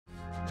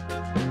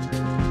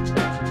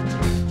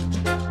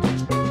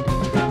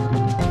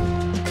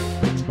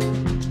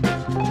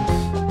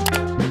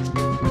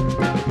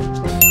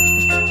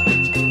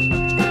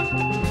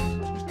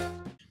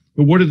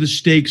but what are the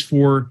stakes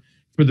for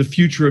the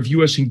future of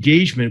U.S.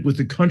 engagement with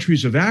the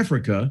countries of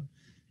Africa?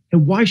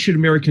 And why should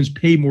Americans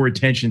pay more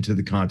attention to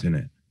the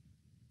continent?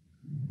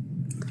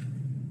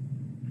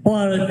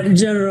 Well,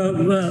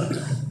 General,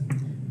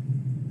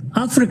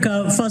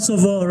 Africa, first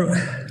of all,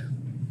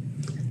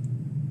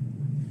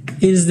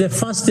 is the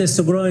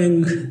fastest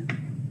growing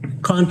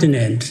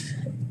continent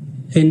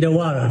in the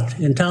world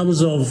in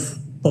terms of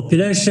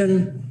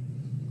population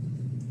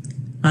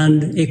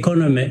and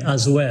economy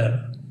as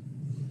well.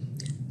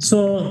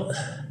 So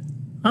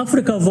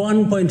Africa of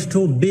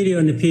 1.2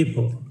 billion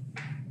people,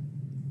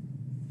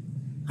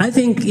 I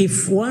think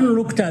if one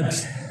looked at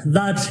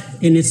that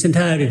in its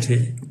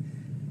entirety,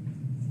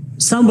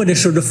 somebody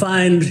should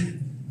find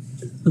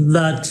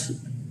that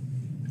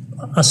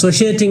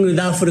associating with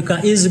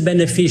Africa is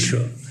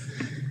beneficial.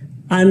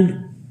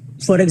 And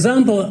for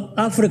example,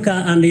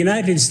 Africa and the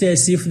United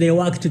States, if they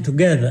worked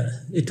together,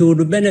 it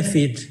would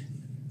benefit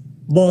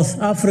both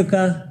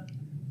Africa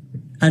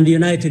and the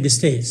United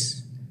States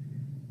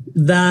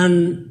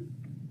than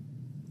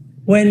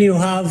when you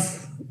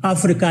have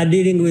Africa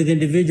dealing with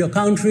individual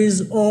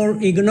countries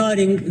or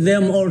ignoring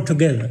them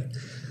altogether.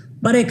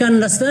 But I can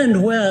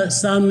understand where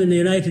some in the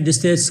United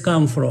States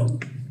come from.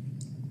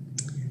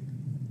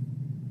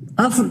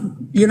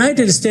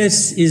 United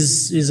States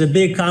is a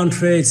big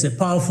country, it's a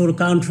powerful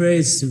country,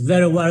 it's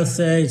very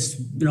wealthy, it's,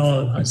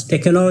 has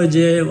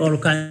technology, all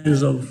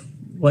kinds of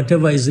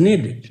whatever is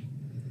needed.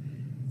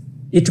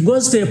 It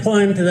goes to a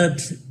point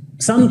that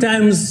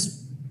sometimes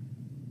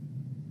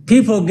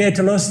people get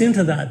lost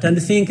into that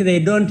and think they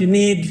don't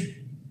need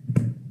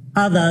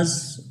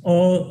others,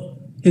 or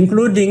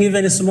including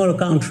even small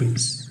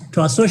countries,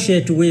 to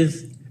associate with,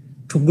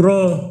 to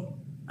grow,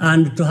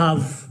 and to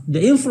have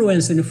the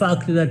influence, in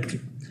fact, that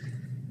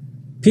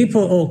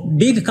people or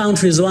big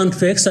countries want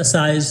to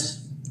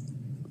exercise,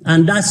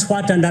 and that's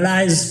what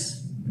underlies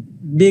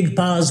big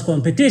powers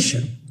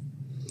competition.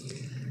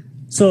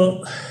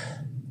 So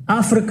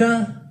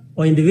Africa,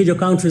 or individual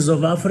countries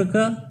of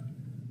Africa,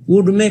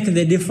 would make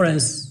the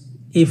difference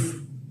if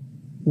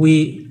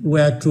we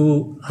were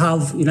to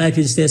have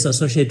United States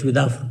associate with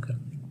Africa.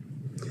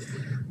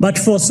 But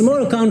for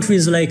small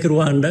countries like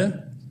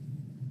Rwanda,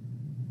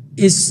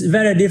 it's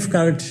very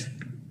difficult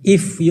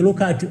if you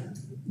look at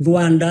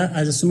Rwanda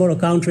as a small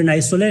country in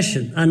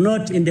isolation and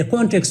not in the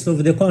context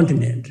of the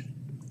continent.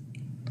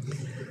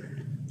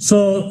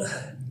 So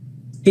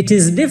it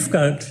is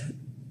difficult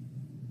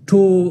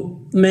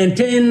to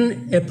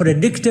maintain a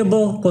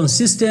predictable,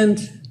 consistent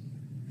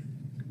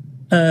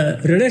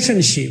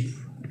relationship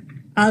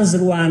as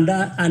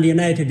Rwanda and the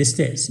United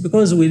States.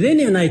 Because within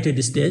the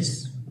United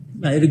States,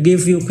 I'll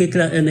give you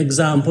quickly an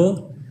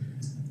example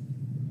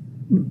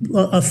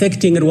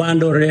affecting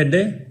Rwanda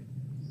already.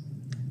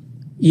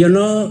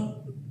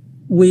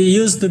 We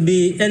used to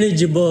be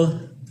eligible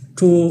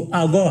to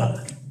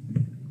AGOA,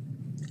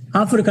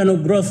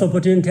 African Growth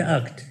Opportunity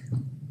Act.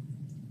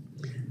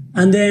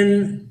 And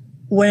then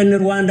when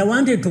Rwanda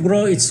wanted to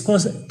grow its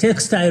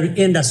textile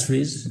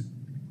industries,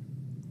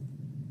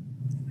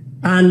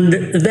 and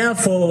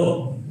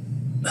therefore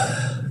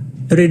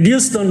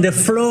reduced on the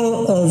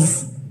flow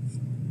of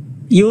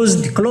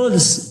used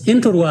clothes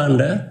into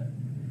Rwanda,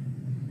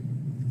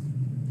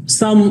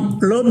 some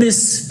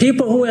lobbyists,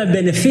 people who are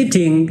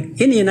benefiting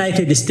in the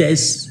United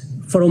States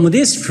from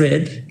this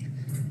trade,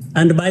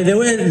 and by the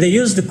way, the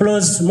used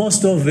clothes,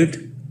 most of it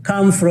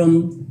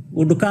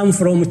would come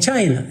from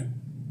China.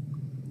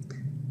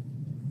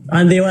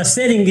 And they were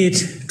selling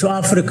it to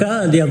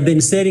Africa. They have been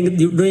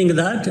doing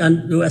that,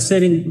 and they were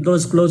selling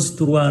those clothes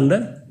to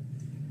Rwanda.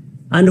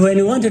 And when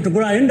we wanted to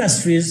grow our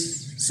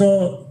industries,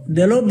 so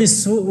the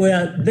lobbyists who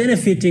were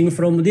benefiting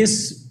from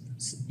this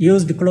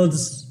used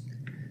clothes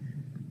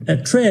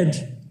trade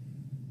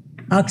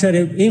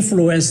actually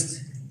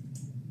influenced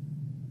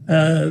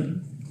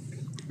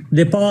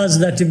the powers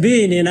that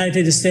be in the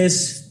United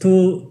States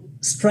to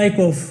strike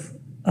off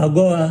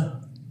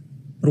AGOA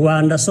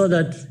Rwanda, so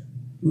that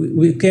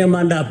we came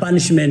under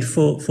punishment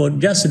for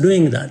just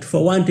doing that,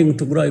 for wanting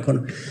to grow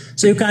economy.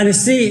 So you can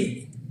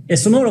see a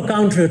small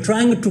country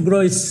trying to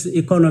grow its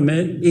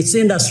economy, its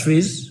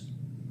industries,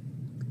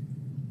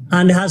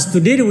 and has to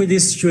deal with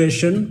this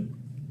situation.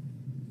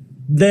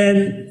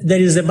 Then there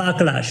is a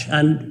backlash,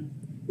 and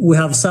we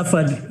have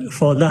suffered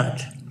for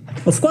that.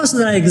 Of course,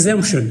 there are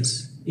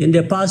exemptions. In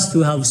the past,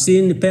 we have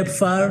seen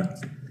PEPFAR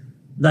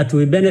that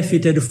we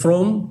benefited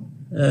from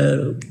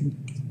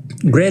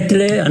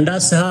greatly, and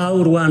that's how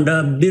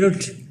Rwanda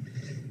built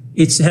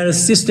its health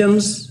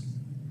systems.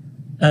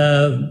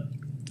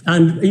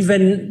 And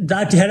even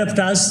that helped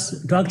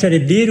us to actually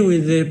deal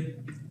with the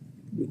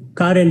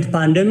current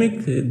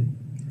pandemic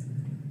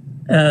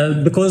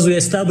because we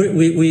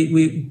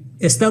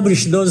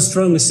established those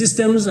strong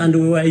systems, and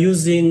we were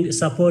using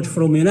support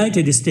from the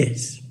United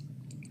States.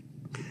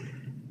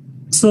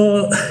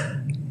 So,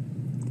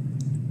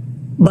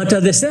 but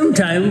at the same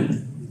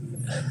time,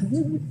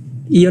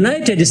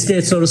 United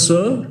States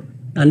also,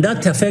 and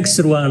that affects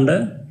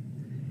Rwanda,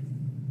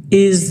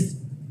 is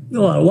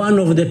one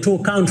of the two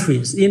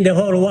countries in the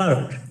whole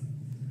world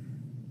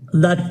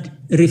that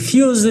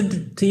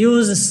refused to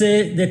use,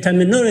 say, the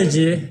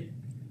terminology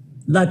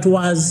that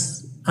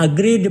was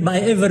agreed by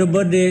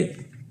everybody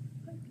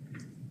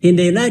in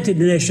the United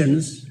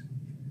Nations,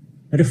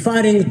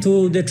 referring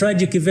to the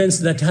tragic events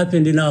that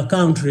happened in our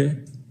country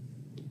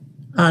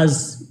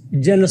as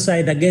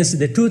genocide against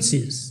the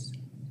Tutsis.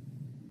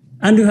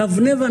 And we have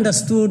never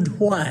understood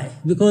why,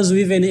 because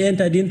we even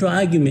entered into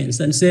arguments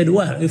and said,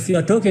 well, if you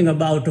are talking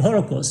about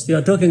Holocaust, you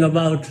are talking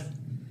about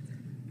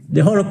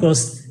the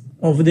Holocaust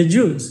of the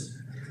Jews.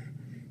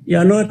 You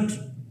are not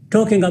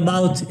talking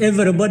about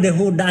everybody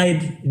who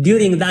died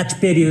during that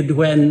period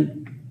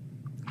when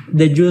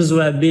the Jews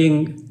were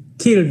being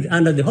killed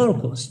under the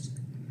Holocaust.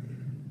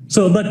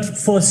 So, but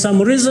for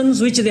some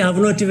reasons which they have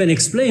not even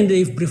explained,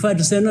 they prefer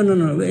to say,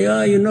 no,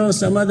 yeah, you know,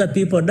 some other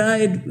people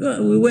died.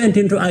 We went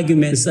into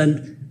arguments,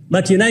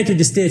 but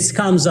United States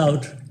comes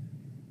out,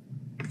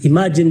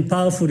 imagine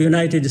powerful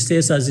United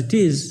States as it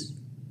is,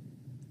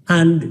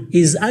 and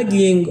is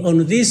arguing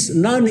on this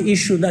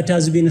non-issue that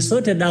has been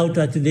sorted out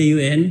at the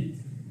UN.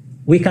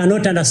 We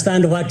cannot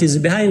understand what is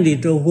behind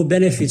it or who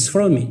benefits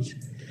from it.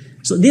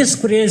 So this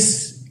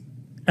creates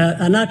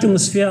an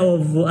atmosphere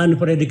of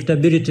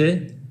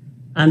unpredictability,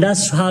 and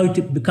that's how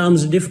it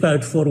becomes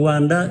difficult for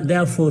Rwanda,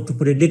 therefore, to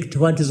predict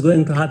what is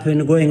going to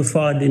happen going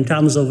forward in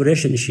terms of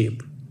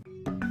relationship.